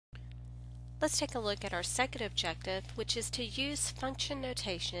Let's take a look at our second objective, which is to use function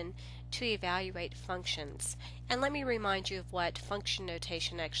notation to evaluate functions. And let me remind you of what function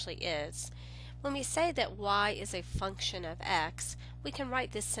notation actually is. When we say that y is a function of x, we can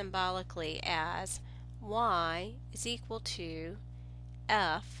write this symbolically as y is equal to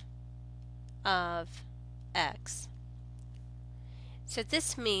f of x. So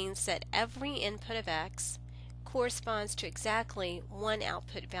this means that every input of x corresponds to exactly one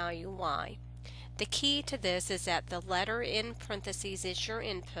output value y. The key to this is that the letter in parentheses is your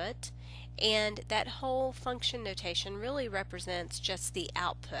input, and that whole function notation really represents just the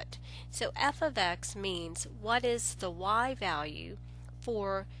output. So f of x means what is the y value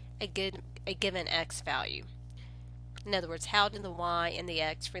for a given x value. In other words, how do the y and the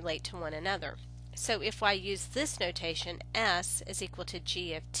x relate to one another? So if I use this notation, s is equal to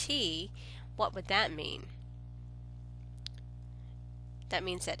g of t, what would that mean? That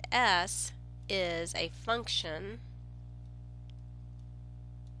means that s is a function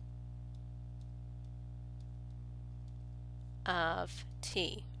of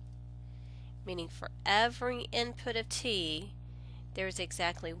t, meaning for every input of t there is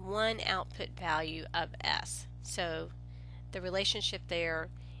exactly one output value of s. So the relationship there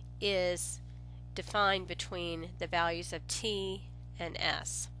is defined between the values of t and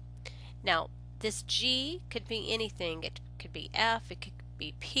s. Now this g could be anything. It could be f, it could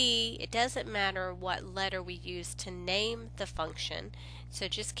be p. It doesn't matter what letter we use to name the function. So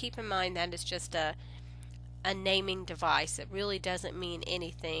just keep in mind that it's just a naming device. It really doesn't mean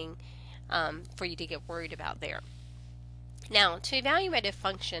anything for you to get worried about there. Now, to evaluate a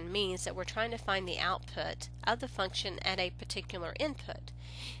function means that we're trying to find the output of the function at a particular input.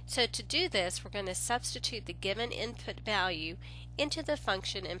 So to do this, we're going to substitute the given input value into the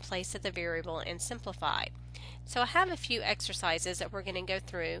function in place of the variable and simplify. So I have a few exercises that we're going to go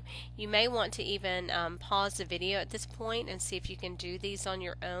through. You may want to even pause the video at this point and see if you can do these on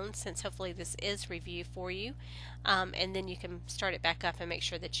your own, since hopefully this is review for you, and then you can start it back up and make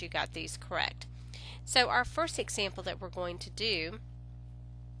sure that you got these correct. So our first example that we're going to do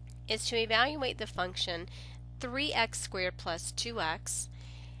is to evaluate the function 3x squared plus 2x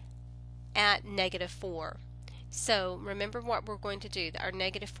at -4. So remember what we're going to do. Our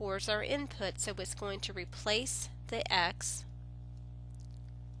 -4 is our input, so it's going to replace the x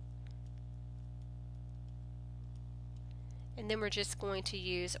and then we're just going to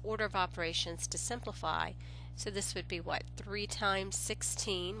use order of operations to simplify. So this would be what? 3 times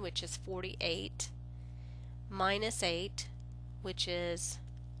 16, which is 48, minus 8, which is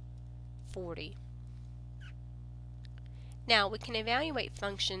 40. Now we can evaluate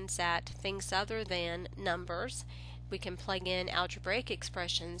functions at things other than numbers. We can plug in algebraic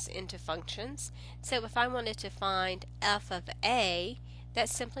expressions into functions. So if I wanted to find f of a, that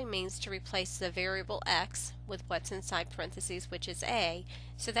simply means to replace the variable x with what's inside parentheses, which is a.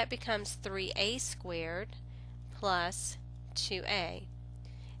 So that becomes 3a squared plus 2a.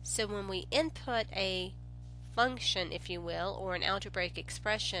 So when we input a function, if you will, or an algebraic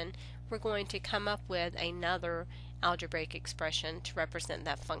expression, we're going to come up with another algebraic expression to represent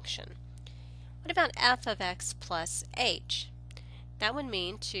that function. What about f of x plus h? That would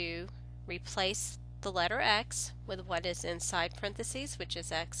mean to replace the letter x with what is inside parentheses, which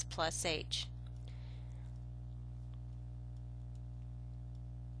is x plus h.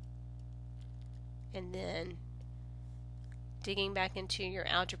 And then digging back into your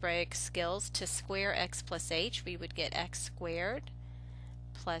algebraic skills, to square x plus h, we would get x squared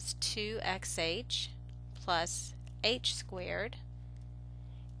plus 2xh plus h squared,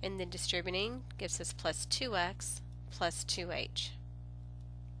 and then distributing gives us plus 2x plus 2h.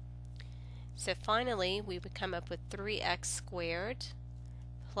 So finally we would come up with 3x squared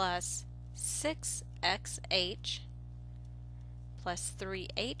plus 6xh plus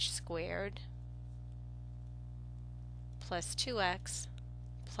 3h squared plus 2x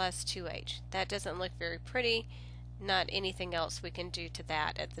plus 2h. That doesn't look very pretty. Not anything else we can do to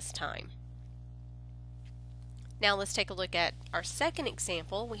that at this time. Now let's take a look at our second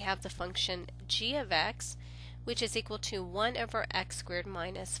example. We have the function g of x, which is equal to 1 over x squared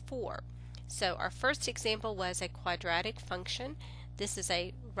minus 4. So our first example was a quadratic function. This is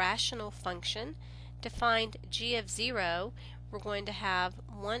a rational function. To find g of 0, we're going to have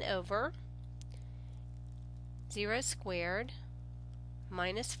 1 over 0 squared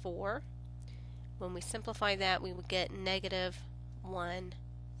minus 4. When we simplify that, we would get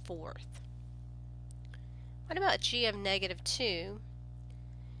 -1/4. What about g of -2?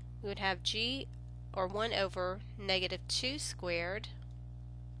 We would have g, or 1 over -2 squared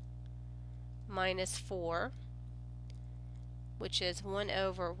minus 4, which is 1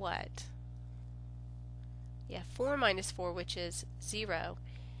 over what? Yeah, 4 minus 4, which is 0.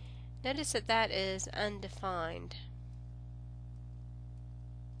 Notice that that is undefined.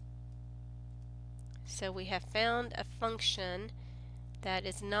 So we have found a function that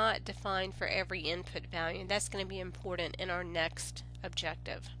is not defined for every input value, and that's going to be important in our next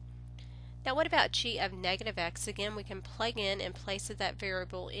objective. Now what about g of negative x? Again, we can plug in place of that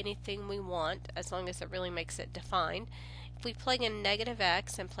variable anything we want, as long as it really makes it defined. If we plug in negative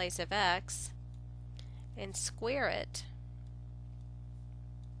x in place of x and square it,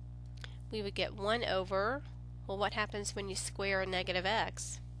 we would get 1 over, well, what happens when you square a negative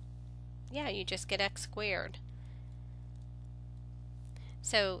x? Yeah, you just get x squared.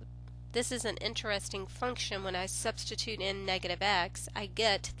 So this is an interesting function. When I substitute in negative x, I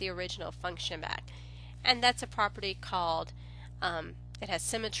get the original function back. And that's a property called, it has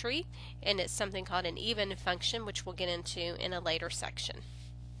symmetry, and it's something called an even function, which we'll get into in a later section.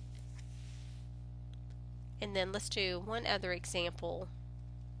 And then let's do one other example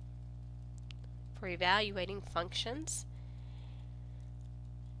for evaluating functions.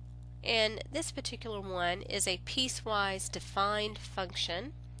 And this particular one is a piecewise defined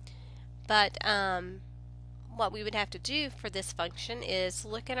function, but what we would have to do for this function is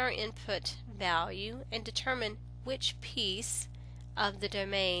look at our input value and determine which piece of the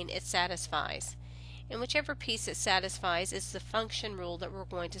domain it satisfies. And whichever piece it satisfies is the function rule that we're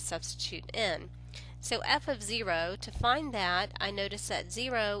going to substitute in. So f of 0, to find that, I notice that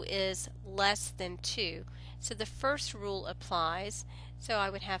 0 is less than 2. So the first rule applies. So I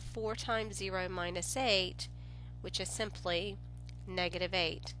would have 4 times 0 minus 8, which is simply negative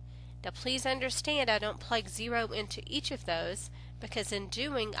 8. Now please understand, I don't plug 0 into each of those, because in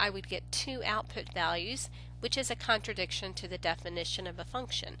doing I would get 2 output values, which is a contradiction to the definition of a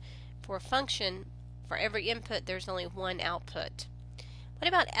function. For a function, for every input there's only one output. What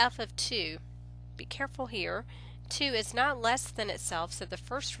about f of 2? Be careful here. 2 is not less than itself, so the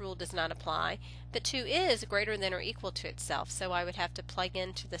first rule does not apply, but 2 is greater than or equal to itself, so I would have to plug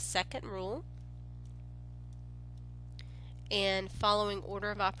into the second rule. And following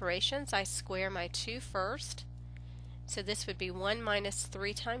order of operations, I square my 2 first. So this would be 1 minus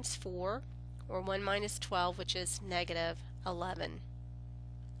 3 times 4, or 1 minus 12, which is negative 11.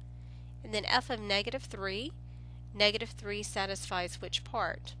 And then f of negative 3. Negative 3 satisfies which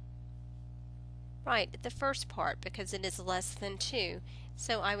part? Right, the first part, because it is less than 2.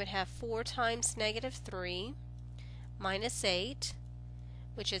 So I would have 4 times negative 3 minus 8,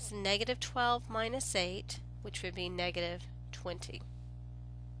 which is negative 12 minus 8, which would be negative 20.